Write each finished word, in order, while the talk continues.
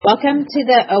Welcome to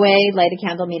the OA Light a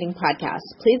Candle Meeting podcast.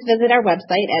 Please visit our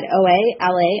website at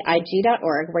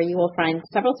oalaig.org, where you will find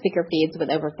several speaker feeds with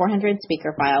over 400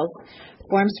 speaker files,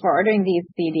 forms for ordering these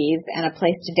CDs, and a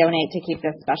place to donate to keep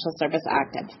this special service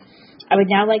active. I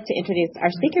would now like to introduce our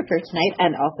speaker for tonight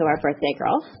and also our birthday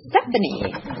girl,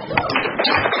 Stephanie.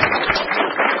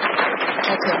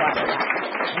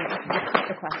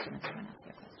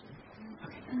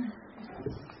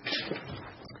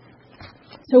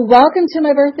 So welcome to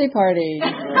my birthday party.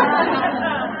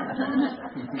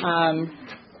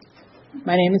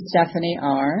 My name is Stephanie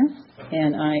R.,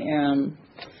 and I am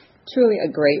truly a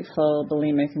grateful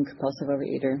bulimic and compulsive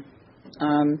overeater.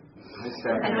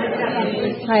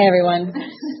 Hi, everyone.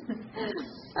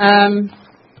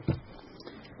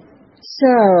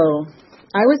 So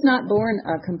I was not born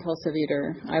a compulsive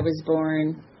eater. I was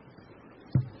born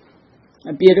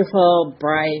a beautiful,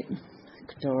 bright,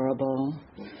 adorable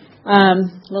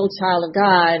little child of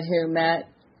God who met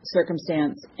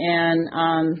circumstance. And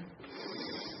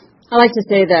I like to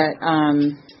say that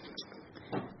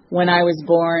when I was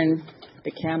born, the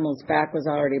camel's back was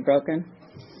already broken.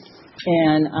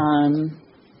 And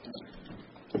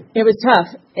it was tough.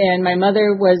 And my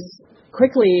mother was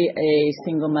quickly a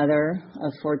single mother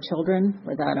of 4 children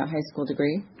without a high school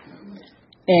degree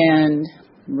and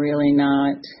really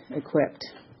not equipped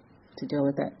to deal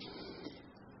with it.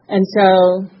 And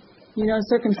so,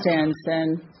 circumstance,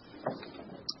 and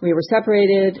we were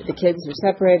separated, the kids were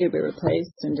separated, we were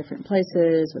placed in different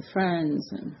places with friends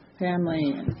and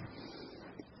family. And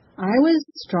I was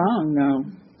strong, though.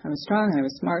 I was strong, I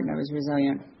was smart, and I was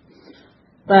resilient.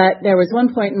 But there was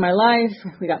one point in my life,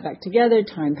 we got back together,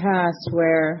 time passed,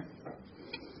 where,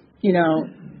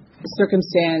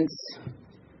 circumstance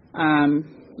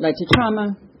led to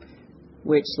trauma,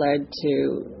 which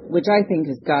I think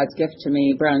is God's gift to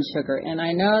me, brown sugar. And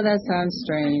I know that sounds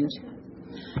strange,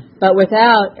 but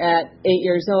without, at 8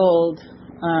 years old,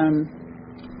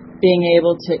 being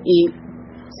able to eat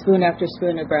spoon after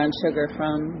spoon of brown sugar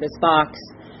from this box,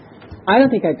 I don't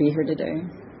think I'd be here today.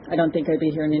 I don't think I'd be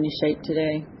here in any shape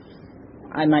today.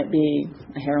 I might be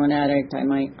a heroin addict.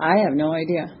 I have no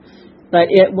idea. But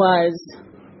it was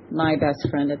my best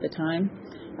friend at the time.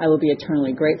 I will be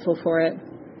eternally grateful for it.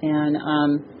 And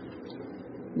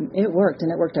it worked,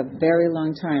 and it worked a very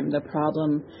long time. The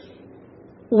problem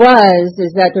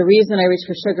is that the reason I reached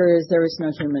for sugar is there was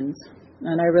no humans.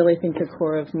 And I really think the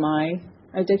core of my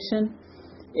addiction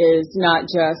is not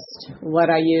just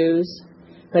what I use,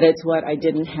 but it's what I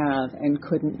didn't have and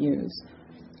couldn't use.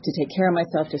 To take care of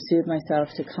myself, to soothe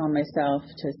myself, to calm myself,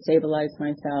 to stabilize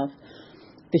myself.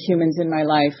 The humans in my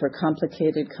life were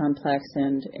complicated, complex,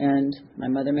 and my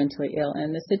mother mentally ill.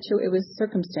 And it was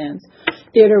circumstance.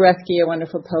 Theodore Roethke, a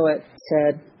wonderful poet,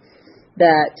 said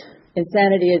that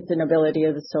insanity is the nobility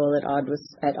of the soul at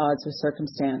odds with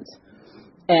circumstance.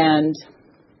 And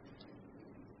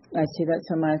I see that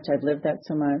so much. I've lived that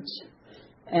so much.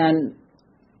 And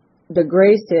the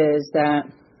grace is that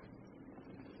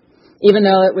even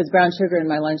though it was brown sugar in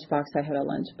my lunchbox, I had a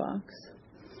lunchbox.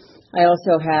 I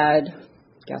also had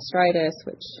gastritis,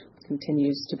 which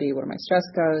continues to be where my stress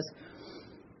goes.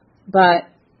 But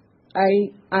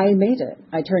I made it.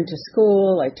 I turned to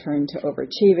school. I turned to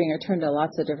overachieving. I turned to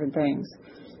lots of different things.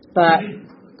 But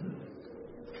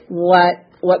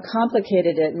what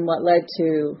complicated it and what led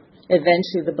to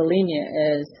eventually the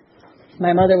bulimia is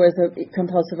my mother was a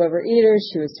compulsive overeater.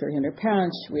 She was 300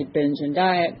 pounds. We'd binge and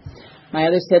diet. My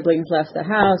other siblings left the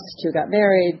house. 2 got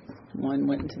married. 1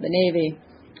 went into the Navy.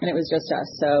 And it was just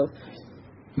us. So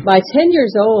by 10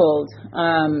 years old,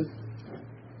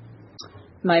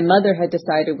 my mother had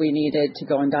decided we needed to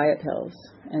go on diet pills.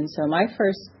 And so my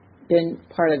first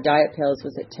part of diet pills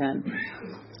was at 10.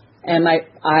 And I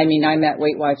met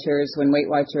Weight Watchers when Weight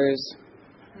Watchers,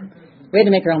 we had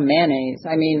to make our own mayonnaise.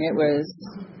 It was,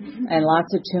 and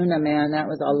lots of tuna, man. That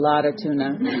was a lot of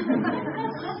tuna.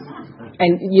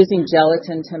 And using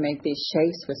gelatin to make these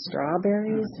shakes with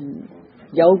strawberries and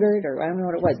yogurt, or I don't know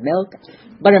what it was, milk,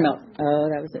 buttermilk. Oh,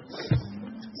 that was it.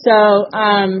 So,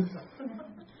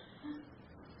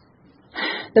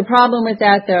 the problem with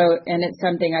that, though, and it's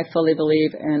something I fully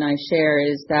believe and I share,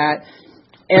 is that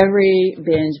every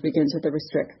binge begins with a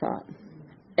restrict thought.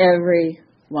 Every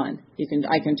one.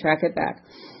 I can track it back.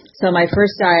 So my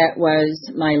first diet was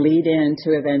my lead-in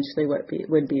to eventually what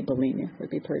would be bulimia, would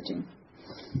be purging.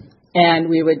 And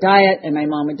we would diet, and my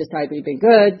mom would decide we'd be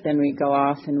good. Then we'd go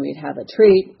off, and we'd have a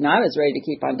treat. And I was ready to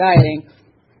keep on dieting.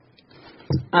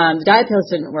 The diet pills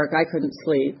didn't work. I couldn't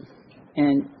sleep.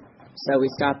 And so we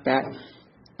stopped that.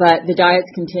 But the diets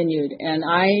continued. And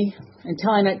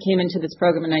until I came into this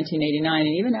program in 1989,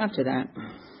 and even after that,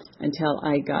 until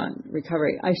I got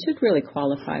recovery. I should really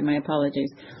qualify. My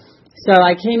apologies. So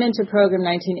I came into program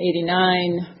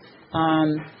 1989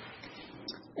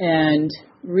 and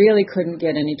really couldn't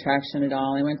get any traction at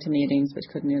all. I went to meetings but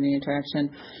couldn't get any traction.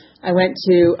 I went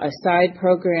to a side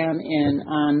program in,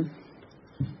 I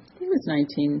think it was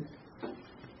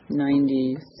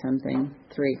 1990 something,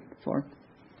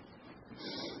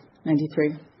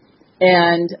 93.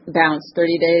 And bounced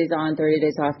 30 days on, 30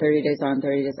 days off, 30 days on,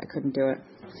 30 days. I couldn't do it.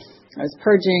 I was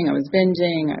purging, I was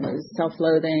binging, I was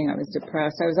self-loathing, I was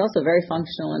depressed. I was also very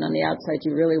functional, and on the outside,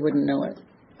 you really wouldn't know it.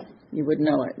 You wouldn't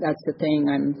know it. That's the thing.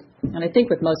 And I think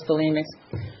with most bulimics,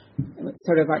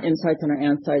 sort of our insides and our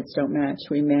outsides don't match.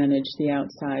 We manage the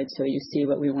outside, so you see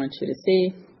what we want you to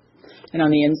see. And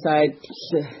on the inside,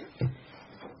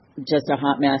 just a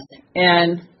hot mess.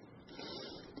 And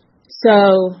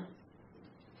so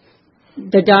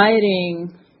the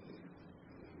dieting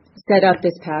set up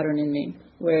this pattern in me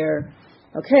where,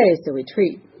 okay, so we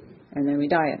treat, and then we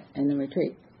diet, and then we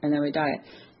treat, and then we diet.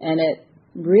 And it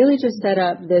really just set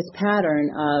up this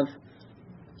pattern of,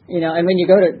 and when you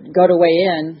go to weigh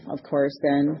in, of course,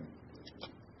 then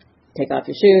take off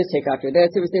your shoes, take off your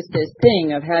this. It was this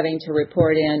thing of having to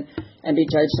report in and be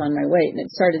judged on my weight. And it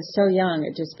started so young,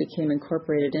 it just became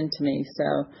incorporated into me.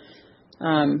 So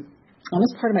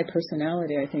almost part of my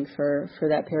personality, I think, for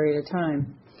that period of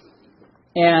time.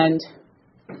 And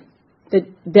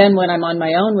then when I'm on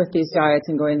my own with these diets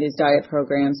and going to these diet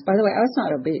programs, by the way, I was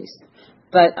not obese,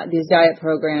 but these diet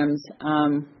programs,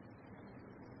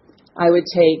 I would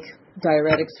take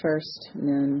diuretics first, and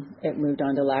then it moved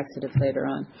on to laxatives later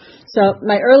on. So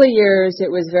my early years,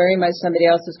 it was very much somebody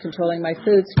else was controlling my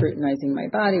food, scrutinizing my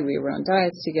body. We were on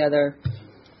diets together.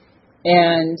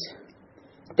 And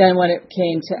then when it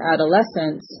came to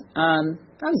adolescence, I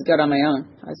was good on my own.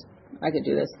 I could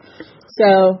do this.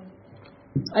 So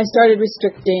I started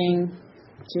restricting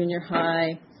junior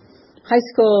high. High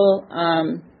school,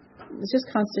 it was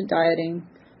just constant dieting,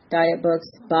 diet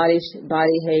books, body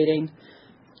hating.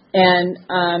 And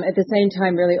at the same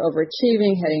time, really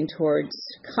overachieving, heading towards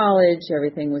college.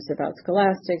 Everything was about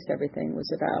scholastics. Everything was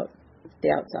about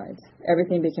the outsides.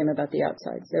 Everything became about the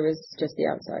outsides. There was just the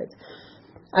outsides.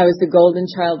 I was the golden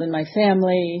child in my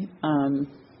family.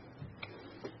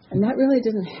 And that really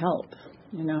didn't help,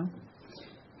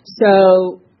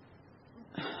 So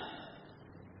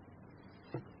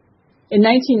in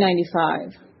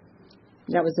 1995,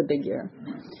 that was a big year.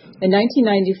 In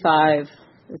 1995,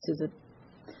 this is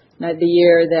the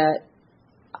year that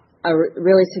a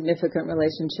really significant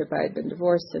relationship, I had been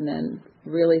divorced and then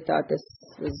really thought this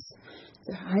was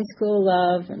high school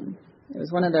love, and it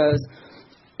was one of those.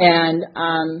 And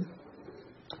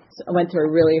so I went through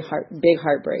a really big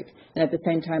heartbreak. And at the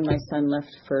same time, my son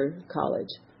left for college.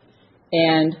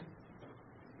 And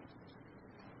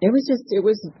it was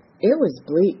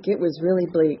bleak. It was really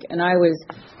bleak. And I was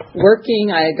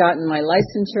working. I had gotten my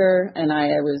licensure, and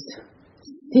I was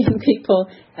seeing people,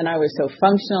 and I was so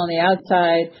functional on the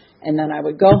outside. And then I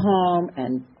would go home,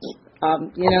 and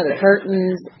the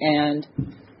curtains, and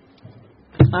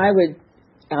I would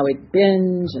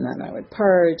binge, and then I would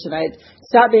purge, and I'd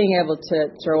stop being able to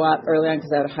throw up early on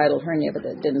because I had a hiatal hernia, but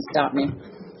that didn't stop me.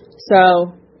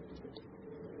 So,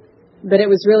 but it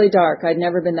was really dark. I'd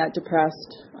never been that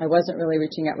depressed. I wasn't really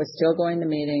reaching out. I was still going to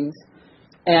meetings,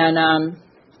 and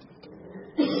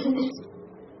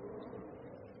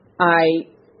I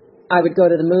would go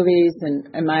to the movies, and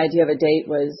my idea of a date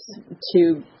was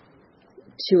two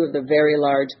of the very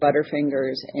large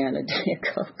Butterfingers and a Diet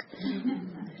Coke.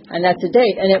 And that's a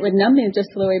date. And it would numb me just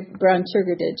the way brown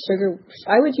sugar did.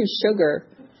 I would use sugar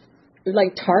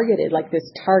like this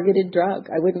targeted drug.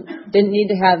 Didn't need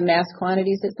to have mass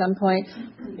quantities at some point.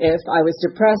 If I was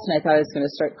depressed and I thought I was going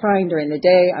to start crying during the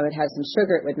day, I would have some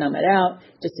sugar. It would numb it out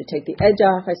just to take the edge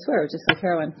off. I swear, it was just like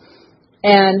heroin.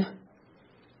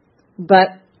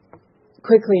 But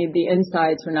quickly, the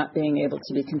insides were not being able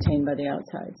to be contained by the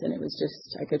outsides. And it was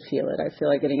just, I could feel it. I feel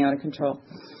like getting out of control.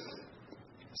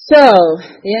 So,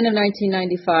 the end of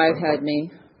 1995 had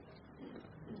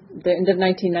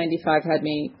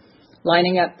me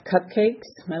lining up cupcakes.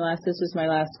 This was my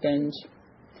last binge.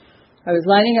 I was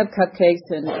lining up cupcakes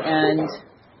and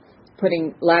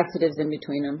putting laxatives in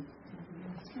between them.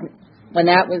 When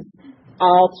that was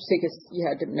all, because you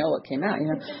had to know what came out,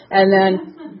 And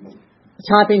then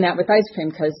topping that with ice cream,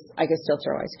 because I could still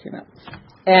throw ice cream out.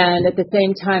 And at the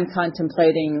same time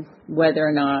contemplating whether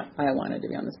or not I wanted to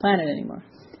be on this planet anymore.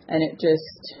 And it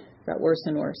just got worse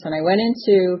and worse. And I went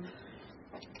into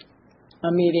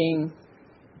a meeting.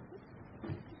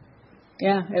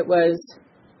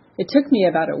 It took me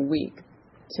about a week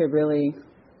to really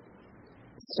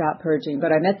stop purging.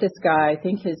 But I met this guy. I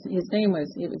think his name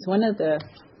was, it was one of the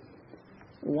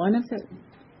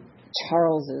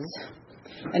Charleses,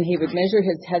 and he would measure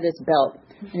had this belt,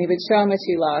 and he would show how much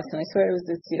he lost. And I swear it was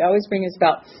this. He'd always bring his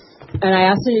belt. And I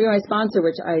asked him to be my sponsor,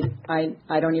 which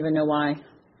I don't even know why.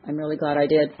 I'm really glad I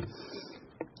did.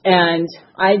 And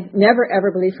I never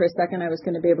ever believed for a second I was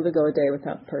going to be able to go a day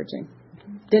without purging.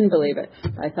 Didn't believe it.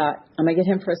 I thought, I'm going to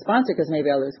get him for a sponsor because maybe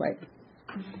I'll lose weight.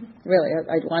 Really,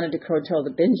 I wanted to control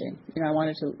the binging. I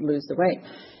wanted to lose the weight.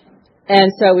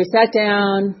 And so we sat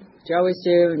down, which you always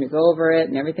do, and you go over it,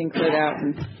 and everything cleared out.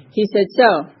 And he said,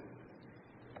 so,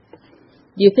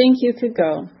 do you think you could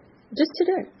go just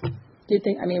today? Do you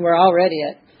think, we're already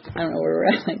at, I don't know where we're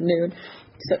at, like noon.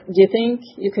 So, do you think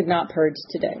you could not purge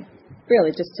today?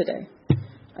 Really, just today?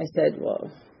 I said,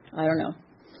 well, I don't know.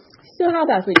 So how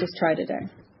about if we just try today?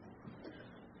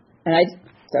 And I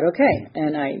said, okay.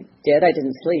 And I did. I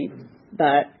didn't sleep.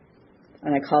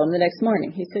 And I called him the next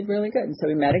morning. He said, really good. And so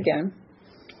we met again.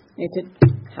 He said,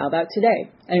 how about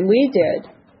today? And we did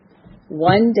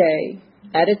one day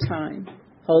at a time,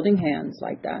 holding hands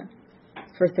like that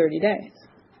for 30 days.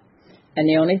 And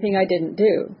the only thing I didn't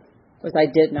do was I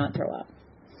did not throw up.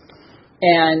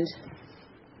 And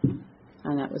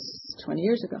that was 20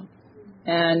 years ago.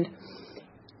 And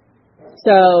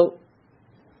so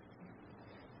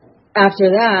after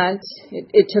that,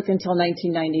 it took until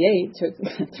 1998, took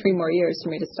 3 more years for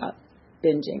me to stop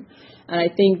binging. And I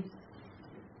think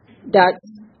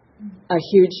that's a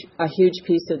huge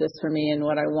piece of this for me, and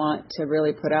what I want to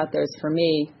really put out there is, for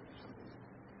me,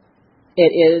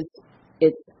 it's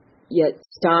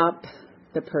stop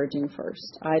the purging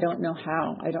first. I don't know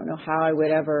how I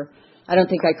would ever, I don't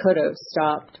think I could have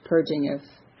stopped purging if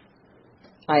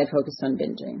I had focused on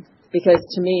binging. Because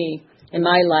to me, in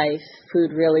my life,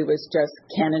 food really was just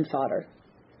cannon fodder.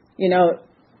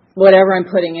 Whatever I'm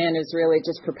putting in is really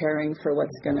just preparing for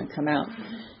what's going to come out.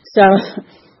 So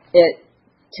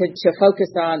to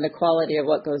focus on the quality of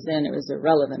what goes in, it was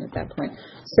irrelevant at that point.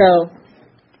 So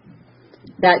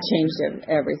that changed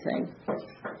everything.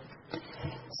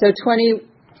 So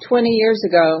 20 years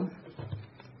ago,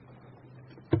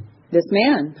 this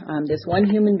man, this one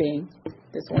human being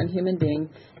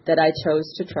that I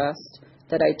chose to trust,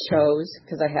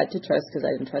 because I had to trust because I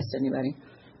didn't trust anybody.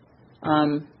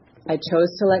 I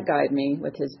chose to let guide me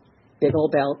with his big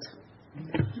old belt.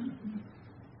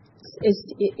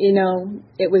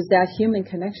 It was that human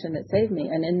connection that saved me.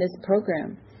 And in this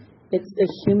program, it's the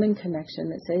human connection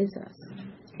that saves us.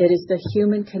 It is the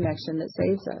human connection that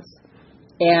saves us.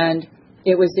 And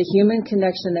it was the human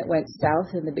connection that went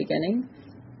south in the beginning.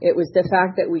 It was the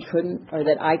fact that we couldn't, or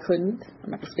that I couldn't, I'm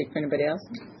not going to speak for anybody else,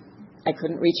 I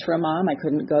couldn't reach for a mom. I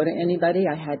couldn't go to anybody.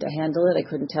 I had to handle it. I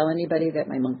couldn't tell anybody that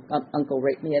my uncle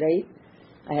raped me at 8.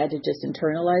 I had to just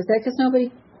internalize that because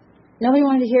nobody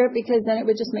wanted to hear it, because then it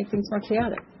would just make things more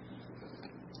chaotic.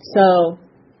 So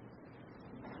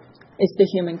it's the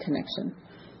human connection.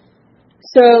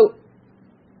 So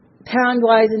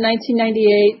pound-wise, in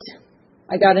 1998,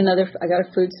 I got a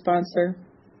food sponsor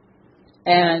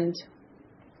and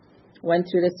went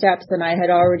through the steps, and I had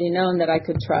already known that I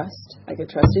could trust. I could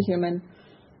trust a human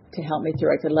to help me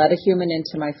through. I could let a human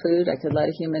into my food. I could let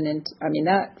a human into,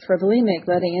 that, for bulimic,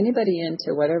 letting anybody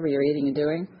into whatever you're eating and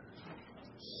doing,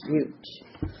 huge.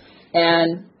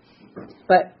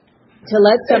 But to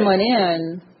let someone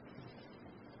in,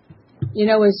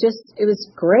 it was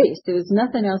grace. It was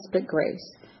nothing else but grace.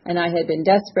 And I had been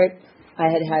desperate. I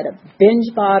had a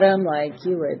binge bottom like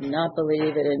you would not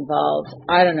believe. It involved,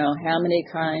 I don't know how many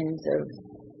kinds of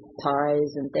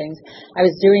pies and things. I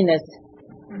was doing this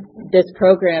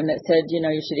program that said, you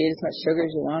should eat as much sugar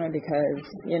as you wanted because,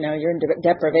 you're in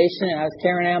deprivation. And I was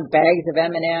carrying around bags of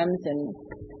M&Ms and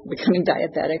becoming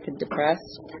diabetic and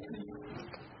depressed.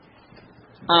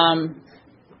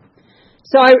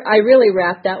 So I really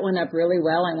wrapped that one up really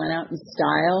well. I went out in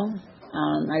style.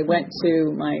 I went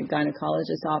to my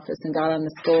gynecologist's office and got on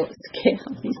the scale.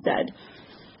 He said,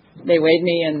 they weighed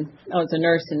me, and I was a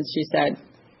nurse, and she said,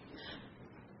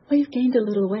 well, you've gained a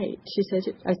little weight. She said,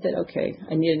 I said, okay,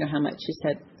 I need to know how much. She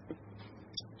said,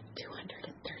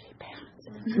 230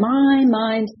 pounds. My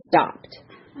mind stopped.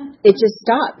 It just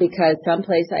stopped because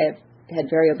someplace I had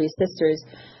very obese sisters.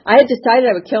 I had decided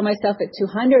I would kill myself at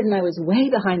 200, and I was way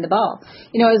behind the ball.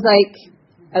 It was like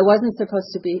I wasn't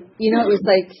supposed to be, it was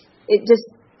like,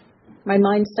 my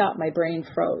mind stopped, my brain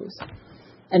froze.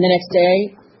 And the next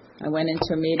day, I went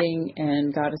into a meeting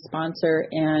and got a sponsor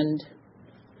and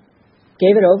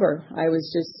gave it over. I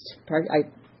was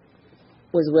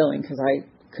willing because I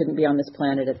couldn't be on this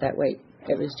planet at that weight.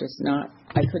 It was just I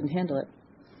couldn't handle it.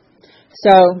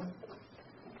 So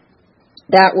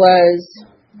that was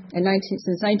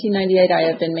Since 1998, I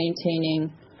have been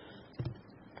maintaining,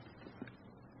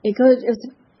 it's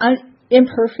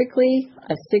imperfectly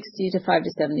a 65 to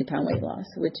 70 pound weight loss,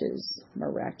 which is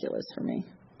miraculous for me.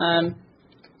 And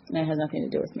it has nothing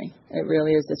to do with me. It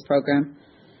really is this program,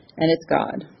 and it's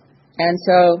God. And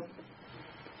so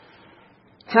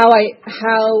how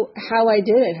I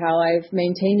did it, how I've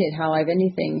maintained it, how I've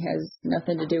anything has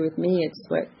nothing to do with me.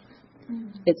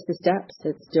 It's the steps.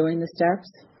 It's doing the steps.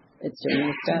 It's doing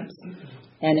the steps.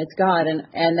 And it's God. And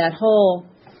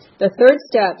the third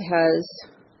step has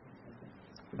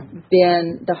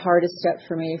been the hardest step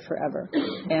for me forever.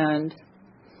 And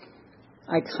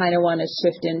I kind of want to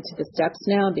shift into the steps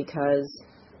now because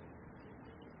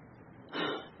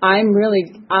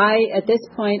at this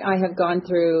point, I have gone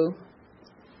through,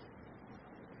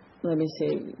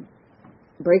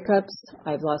 breakups.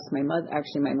 I've lost my mother.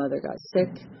 Actually, my mother got sick,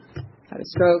 had a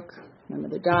stroke. My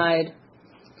mother died.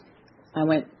 I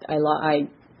went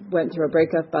through a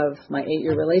breakup of my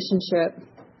 8-year relationship,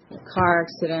 a car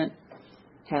accident,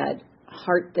 had a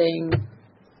heart thing,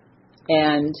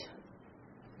 and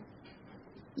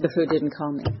the food didn't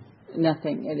call me.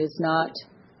 Nothing.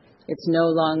 It's no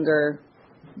longer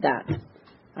that.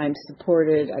 I'm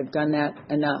supported. I've done that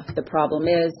enough. The problem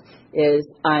is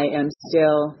I am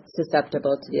still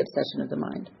susceptible to the obsession of the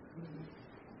mind.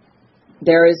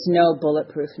 There is no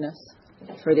bulletproofness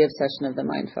for the obsession of the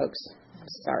mind, folks. I'm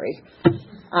sorry.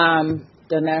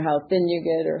 Doesn't matter how thin you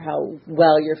get or how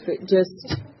well your food,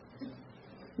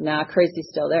 crazy's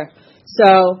still there.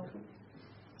 So,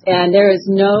 and there is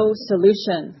no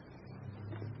solution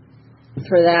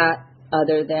for that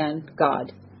other than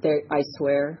God. I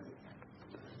swear.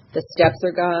 The steps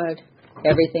are God.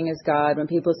 Everything is God. When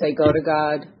people say go to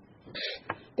God,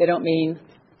 they don't mean,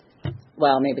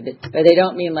 but they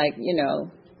don't mean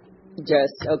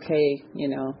just, okay,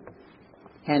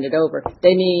 hand it over.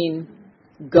 They mean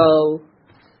go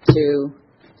to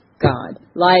God.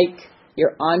 Like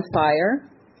you're on fire.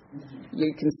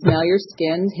 You can smell your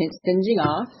skin singeing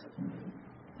off.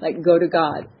 Like go to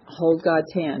God. Hold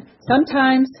God's hand.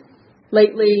 Sometimes,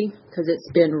 lately, because it's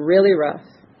been really rough,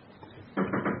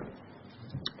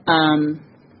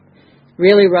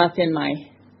 really rough in my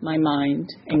mind.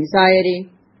 Anxiety,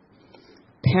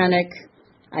 panic.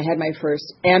 I had my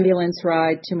first ambulance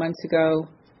ride 2 months ago.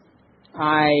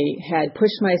 I had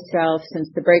pushed myself since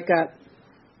the breakup.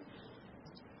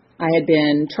 I had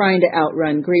been trying to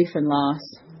outrun grief and loss.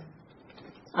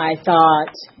 I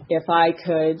thought if I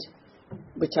could,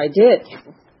 which I did,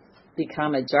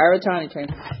 become a gyrotonic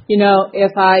trainer,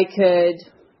 if I could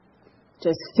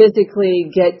just physically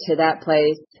get to that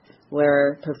place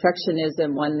where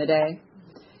perfectionism won the day,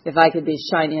 if I could be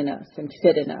shiny enough and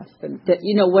fit enough and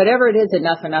whatever it is,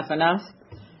 enough,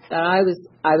 that I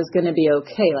was going to be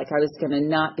okay. Like I was going to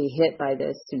not be hit by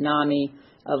this tsunami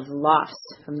of loss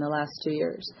from the last 2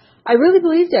 years. I really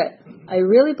believed it.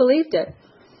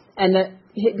 And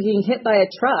being hit by a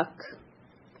truck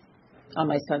on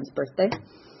my son's birthday,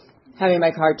 having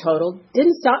my car totaled,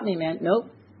 didn't stop me, man. Nope.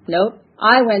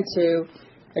 I went to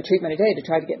a treatment a day to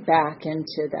try to get back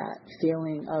into that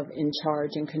feeling of in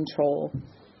charge and control.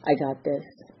 I got this.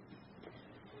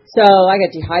 So I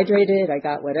got dehydrated. I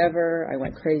got whatever. I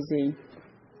went crazy.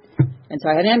 And so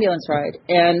I had an ambulance ride.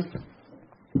 And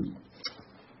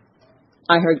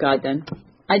I heard God then.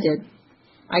 I did.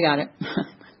 I got it.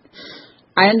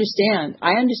 I understand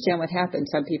what happened.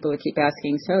 Some people would keep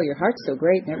asking, so your heart's so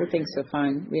great and everything's so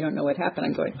fine. We don't know what happened.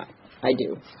 I'm going, I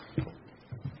do.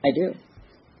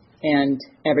 And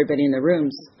everybody in the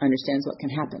rooms understands what can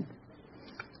happen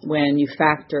when you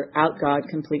factor out God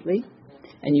completely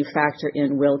and you factor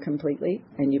in will completely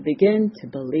and you begin to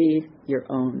believe your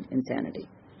own insanity.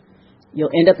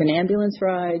 You'll end up in ambulance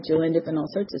rides. You'll end up in all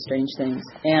sorts of strange things.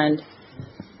 And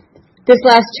this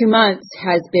last 2 months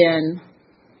has been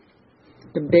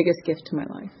the biggest gift to my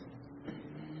life.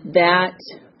 That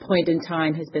point in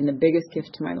time has been the biggest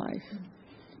gift to my life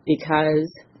because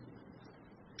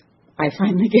I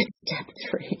finally get step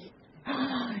 3.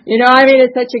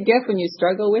 It's such a gift when you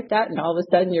struggle with that and all of a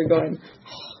sudden you're going,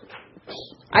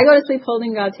 I go to sleep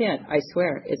holding God's hand. I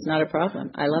swear, it's not a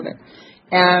problem. I love it.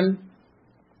 And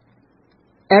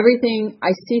everything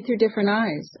I see through different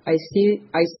eyes. I see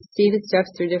the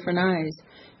steps through different eyes.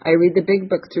 I read the big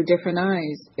book through different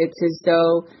eyes. It's as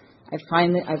though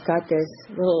I've got this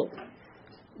little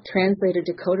translator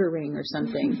decoder ring or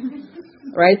something,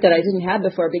 right, that I didn't have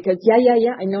before because, I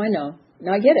know.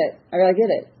 No, I get it. I really get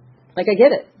it. Like, I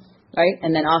get it, right?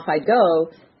 And then off I'd go.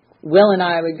 Will and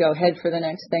I would go head for the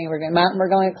next thing. We're going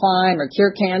to climb or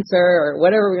cure cancer or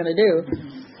whatever we're going to do.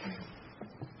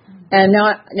 And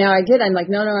now I get, I'm like,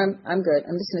 no, I'm good.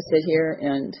 I'm just going to sit here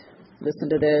and listen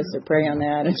to this or pray on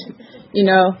that. And,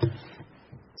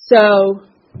 so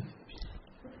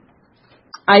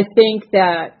I think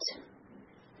that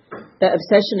the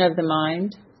obsession of the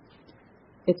mind,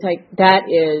 it's like that's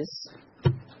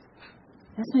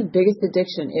my biggest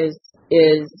addiction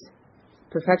is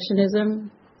perfectionism.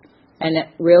 And that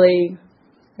really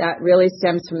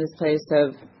stems from this place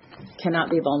of cannot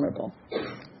be vulnerable.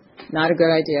 Not a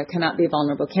good idea. Cannot be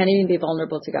vulnerable. Can't even be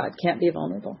vulnerable to God. Can't be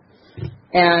vulnerable.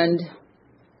 And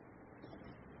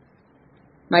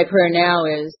my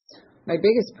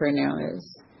biggest prayer now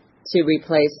is to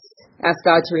ask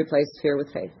God to replace fear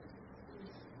with faith.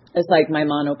 It's like my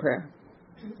mono prayer.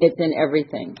 It's in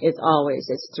everything. It's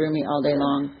through me all day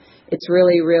long. It's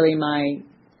really, really my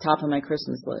top of my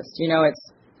Christmas list.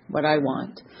 It's what I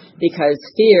want. Because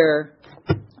fear,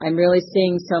 I'm really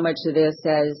seeing so much of this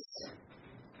as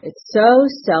it's so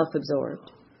self-absorbed.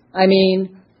 I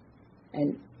mean,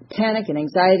 and panic and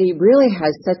anxiety really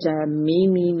has such a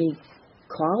me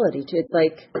quality to it. It's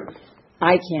like,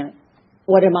 I can't.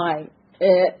 What am I?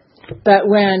 But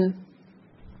when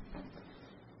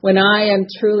I am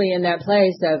truly in that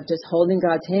place of just holding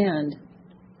God's hand,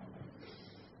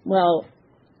 well,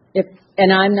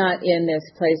 and I'm not in this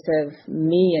place of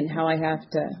me and how I have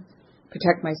to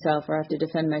protect myself or I have to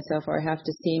defend myself or I have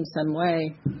to seem some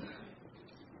way.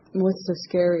 What's so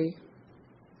scary?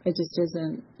 It just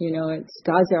isn't, it's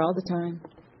God's there all the time.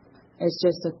 It's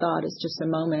just a thought. It's just a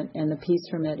moment. And the peace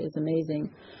from it is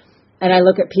amazing. And I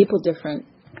look at people different.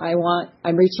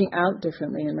 I'm reaching out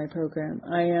differently in my program.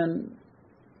 I am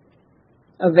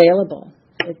available.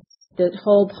 It's the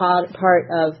whole part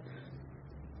of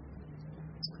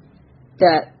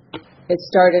that. It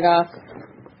started off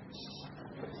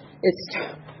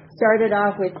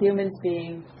with humans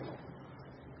being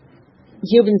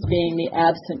the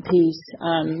absent piece.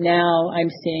 Now I'm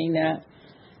seeing that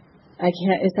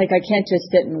it's like I can't just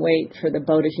sit and wait for the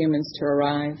boat of humans to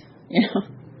arrive.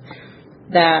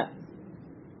 That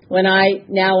when I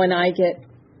get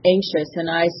anxious and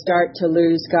I start to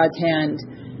lose God's hand,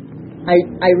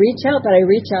 I reach out, but I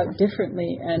reach out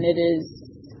differently, and it is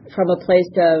from a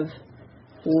place of,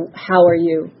 how are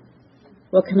you?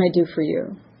 What can I do for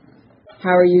you?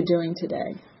 How are you doing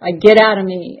today? I get out of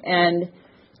me, and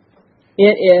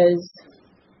it is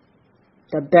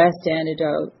the best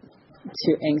antidote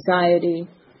to anxiety,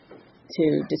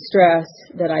 to distress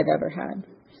that I've ever had.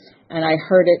 And I've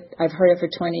heard it for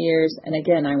 20 years. And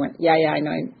again, I went, yeah, I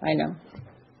know.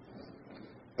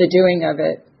 The doing of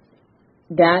it,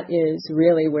 that is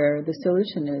really where the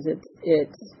solution is.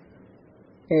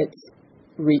 It's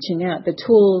reaching out. The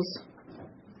tools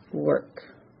work.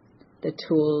 The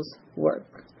tools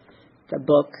work. The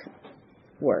book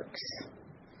works.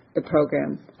 The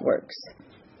program works.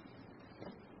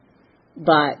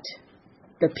 But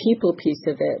the people piece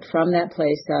of it, from that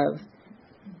place of,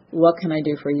 what can I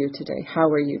do for you today? How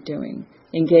are you doing?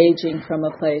 Engaging from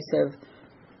a place of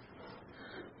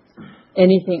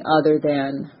anything other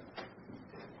than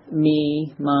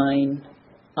me, mine,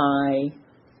 I,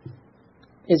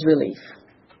 is relief.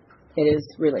 It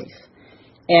is relief.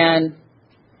 And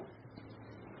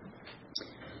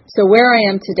so where I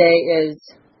am today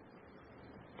is,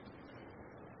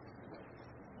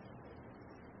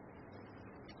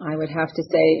 I would have to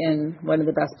say, in one of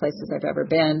the best places I've ever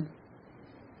been,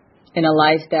 in a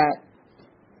life that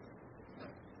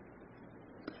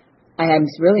I am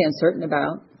really uncertain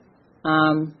about.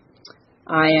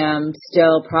 I am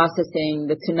still processing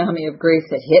the tsunami of grief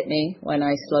that hit me when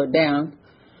I slowed down.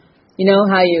 You know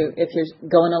how if you're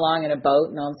going along in a boat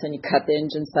and all of a sudden you cut the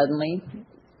engine suddenly,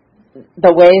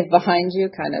 the wave behind you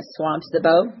kind of swamps the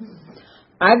boat?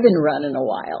 I've been running a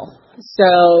while.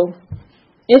 So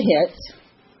it hit.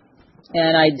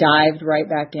 And I dived right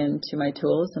back into my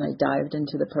tools, and I dived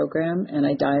into the program, and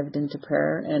I dived into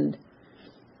prayer. And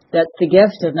that's the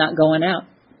gift of not going out.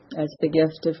 That's the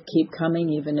gift of keep coming,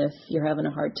 even if you're having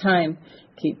a hard time.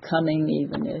 Keep coming,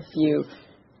 even if you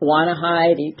want to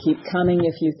hide. You keep coming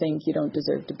if you think you don't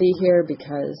deserve to be here,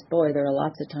 because, boy, there are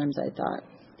lots of times I thought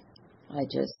I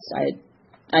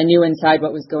knew inside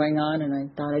what was going on, and I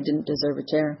thought I didn't deserve a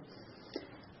chair.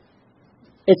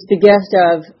 It's the gift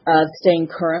of staying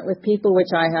current with people,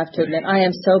 which I have to admit I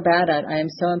am so bad at. I am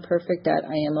so imperfect at.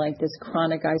 I am like this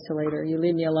chronic isolator. You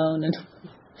leave me alone, and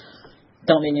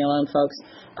don't leave me alone, folks.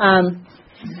 And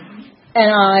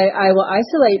I will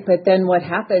isolate, but then what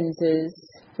happens is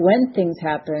when things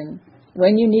happen,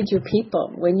 when you need your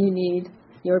people,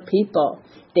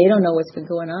 they don't know what's been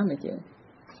going on with you.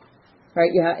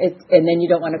 right? And then you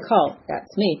don't want to call.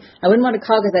 That's me. I wouldn't want to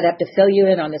call because I'd have to fill you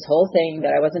in on this whole thing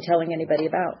that I wasn't telling anybody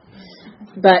about.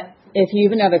 But if you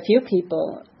even have a few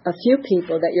people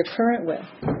that you're current with,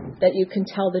 that you can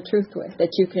tell the truth with, that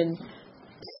you can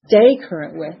stay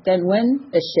current with, then when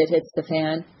the shit hits the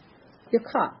fan, you're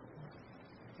caught,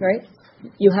 right?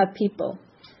 You have people.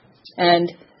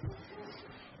 And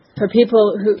for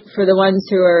the ones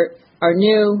who are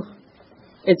new,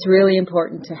 it's really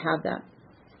important to have that.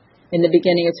 In the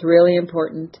beginning, it's really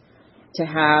important to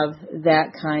have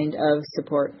that kind of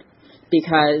support,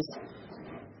 because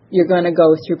you're going to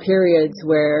go through periods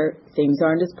where things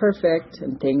aren't as perfect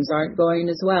and things aren't going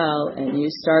as well, and you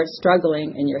start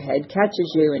struggling and your head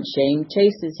catches you and shame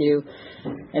chases you,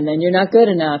 and then you're not good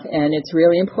enough. And it's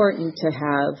really important to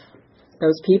have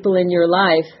those people in your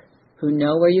life who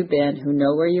know where you've been, who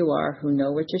know where you are, who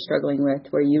know what you're struggling with,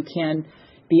 where you can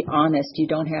be honest. You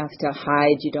don't have to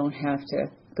hide. You don't have to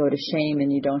go to shame,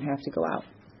 and you don't have to go out.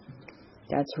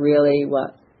 That's really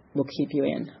what will keep you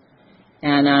in.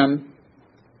 And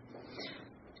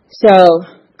so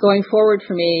going forward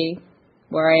for me,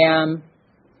 where I am,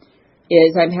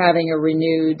 is I'm having a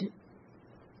renewed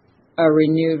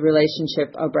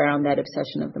relationship around that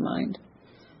obsession of the mind.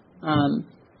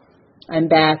 I'm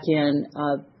back in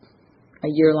a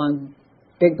year-long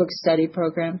Big Book study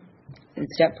program, and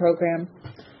STEP program,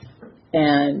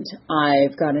 and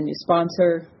I've got a new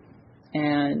sponsor,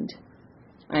 and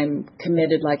I'm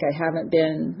committed like I haven't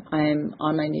been. I'm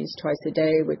on my knees twice a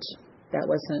day, which that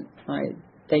wasn't my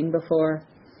thing before.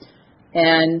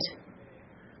 And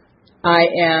I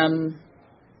am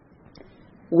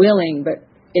willing, but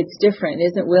it's different. It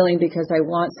isn't willing because I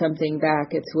want something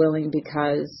back. It's willing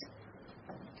because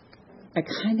I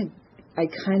kind of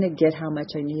get how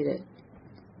much I need it.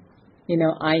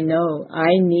 I know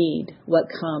I need what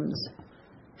comes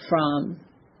from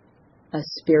a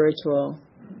spiritual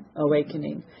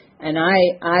awakening. And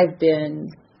I've been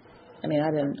a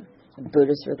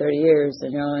Buddhist for 30 years,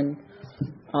 and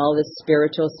all this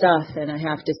spiritual stuff. And I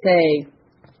have to say,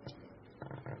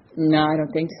 no, I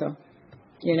don't think so.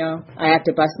 I have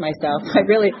to bust myself.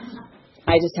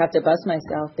 I just have to bust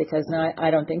myself, because no, I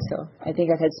don't think so. I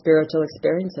think I've had spiritual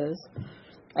experiences.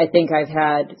 I think I've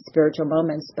had spiritual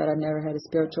moments, but I've never had a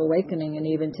spiritual awakening. And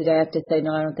even today I have to say,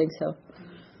 no, I don't think so.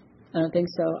 I don't think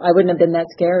so. I wouldn't have been that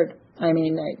scared. I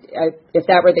mean, if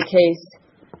that were the case,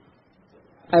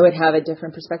 I would have a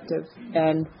different perspective.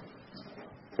 And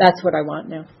that's what I want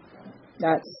now.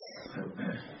 That's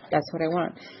what I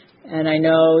want. And I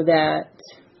know that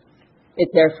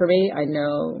it's there for me. I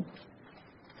know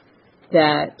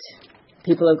that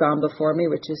people have gone before me,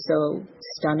 which is so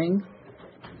stunning,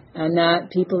 and that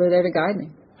people are there to guide me.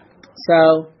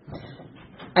 So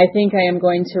I think I am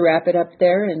going to wrap it up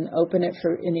there and open it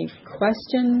for any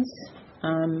questions.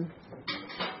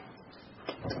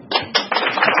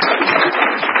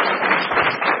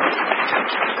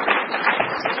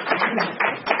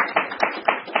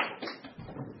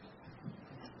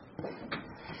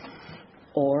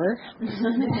 Or Can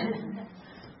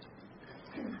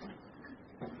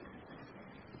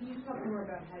you talk more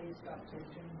about how you stopped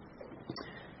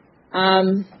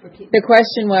binging? The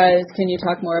question was, can you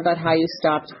talk more about how you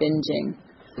stopped binging?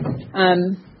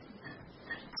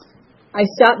 I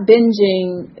stopped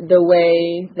binging the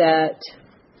way that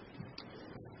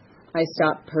I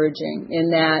stopped purging, in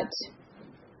that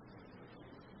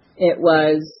it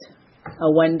was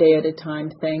a one day at a time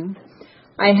thing.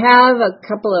 I have a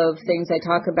couple of things I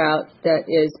talk about that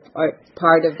is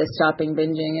part of the stopping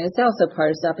binging, and it's also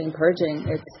part of stopping purging.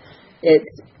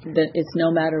 It's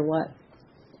no matter what.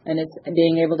 And it's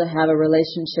being able to have a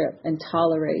relationship and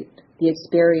tolerate the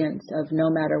experience of no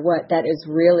matter what. That is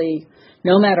really,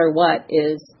 no matter what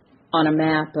is on a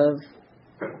map of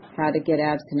how to get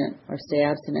abstinent or stay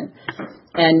abstinent.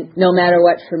 And no matter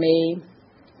what for me,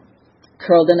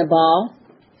 curled in a ball,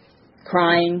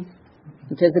 crying,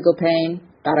 in physical pain,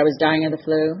 thought I was dying of the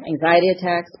flu, anxiety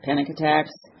attacks, panic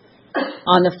attacks,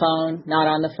 on the phone, not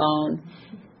on the phone,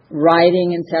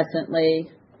 writing incessantly,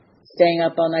 staying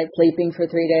up all night, sleeping for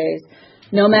 3 days.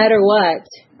 No matter what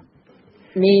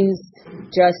means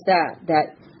just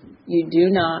that you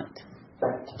do not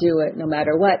do it no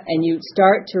matter what. And you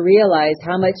start to realize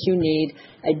how much you need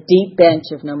a deep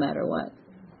bench of no matter what.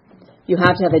 You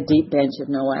have to have a deep bench of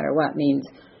no matter what. Means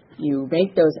you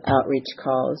make those outreach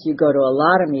calls. You go to a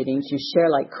lot of meetings. You share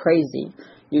like crazy.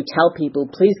 You tell people,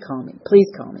 please call me,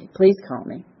 please call me, please call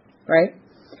me. Right?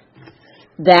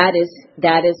 That is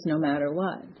no matter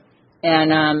what.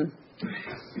 And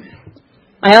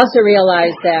I also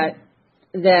realized that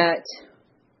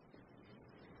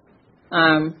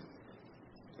I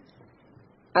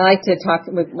like to talk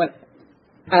with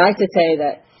I like to say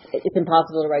that it's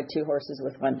impossible to ride two horses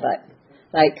with one butt.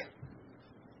 Like,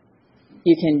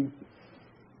 you can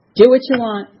do what you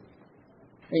want,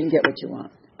 or you can get what you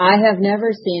want. I have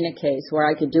never seen a case where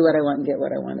I could do what I want and get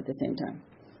what I want at the same time.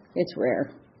 It's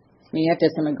rare. I mean, you have to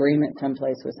have some agreement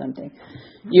someplace with something.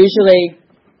 Usually,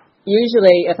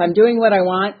 if I'm doing what I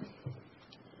want,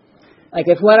 like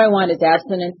if what I want is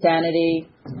abstinence, sanity,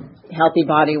 healthy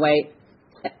body weight,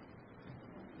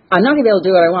 I'm not going to be able to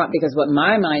do what I want, because what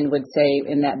my mind would say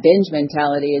in that binge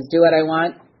mentality is do what I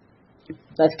want,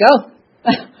 let's go.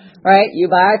 Right? You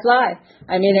buy, I fly.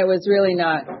 I mean, it was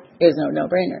no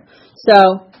no-brainer.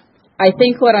 So I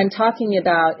think what I'm talking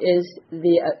about is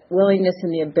the willingness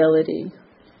and the ability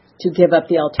to give up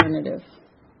the alternative.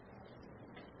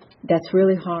 That's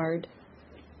really hard.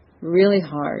 Really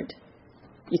hard.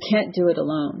 You can't do it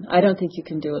alone. I don't think you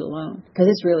can do it alone, because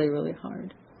it's really, really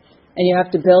hard. And you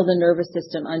have to build a nervous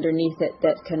system underneath it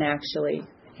that can actually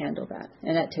handle that.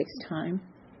 And that takes time.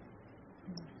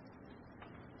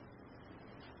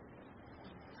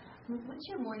 What's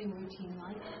your morning routine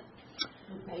like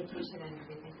with meditation and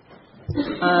everything?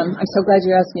 I'm so glad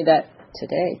you asked me that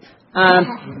today.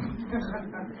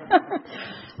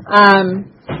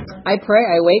 I pray.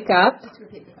 I wake up.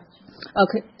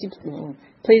 Okay,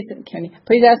 please, Kenny.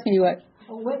 Please ask me what.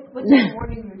 What's your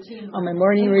morning routine like? Oh, my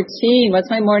morning routine. What's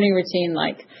my morning routine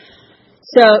like?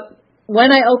 So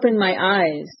when I open my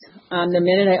eyes, the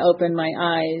minute I open my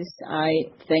eyes,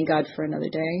 I thank God for another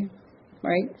day,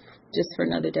 right? Just for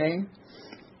another day.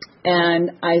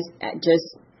 And I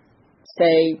just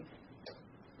say,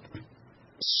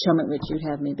 show me what you'd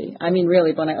have me be. I mean,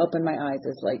 really, when I open my eyes,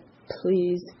 it's like,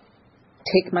 please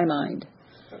take my mind.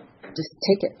 Just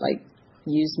take it. Like,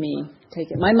 use me. Take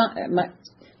it. My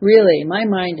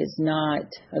mind is not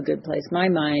a good place. My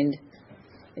mind,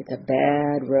 it's a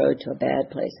bad road to a bad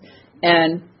place.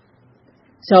 And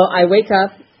so I wake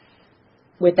up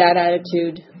with that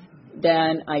attitude.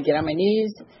 Then I get on my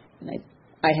knees, and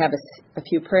I have a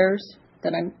few prayers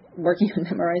that I'm working on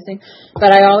memorizing.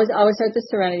 But I always start the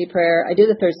Serenity Prayer. I do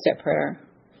the third step prayer.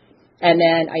 And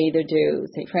then I either do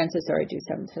St. Francis or I do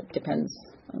seventh step, depends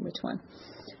on which one.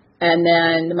 And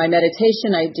then my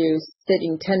meditation, I do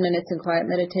sitting 10 minutes in quiet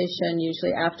meditation,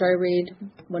 usually after I read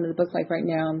one of the books, like right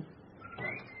now.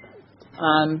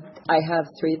 I have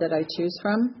 3 that I choose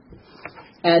from.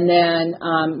 And then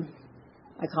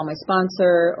I call my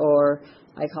sponsor, or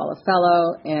I call a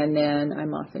fellow, and then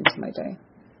I'm off into my day.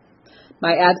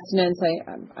 My abstinence,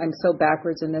 I'm so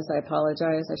backwards in this, I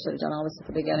apologize. I should have done all this at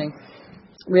the beginning.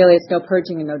 Really, it's no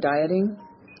purging and no dieting.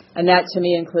 And that to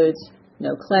me includes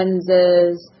no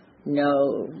cleanses,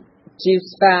 no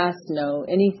juice fast, no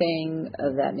anything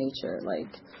of that nature.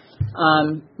 Like,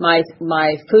 my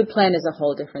food plan is a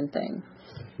whole different thing.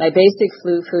 My basic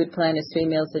food plan is 3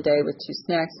 meals a day with 2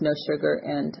 snacks, no sugar,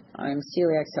 and I'm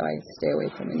celiac, so I stay away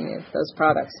from any of those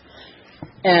products.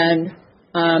 And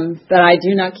but I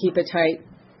do not keep a tight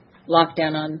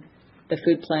lockdown on the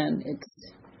food plan.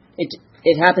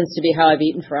 It happens to be how I've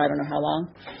eaten for I don't know how long,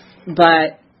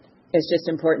 but it's just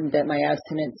important that my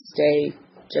abstinence stay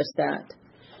just that.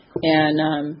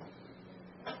 And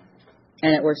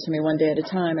it works for me one day at a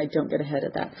time. I don't get ahead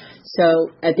of that.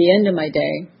 So at the end of my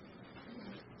day,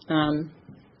 on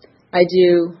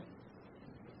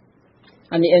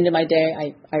the end of my day,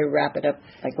 I wrap it up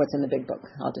like what's in the big book.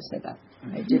 I'll just say that.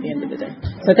 I do the end of the day.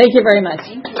 So thank you very much.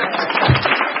 Thank you.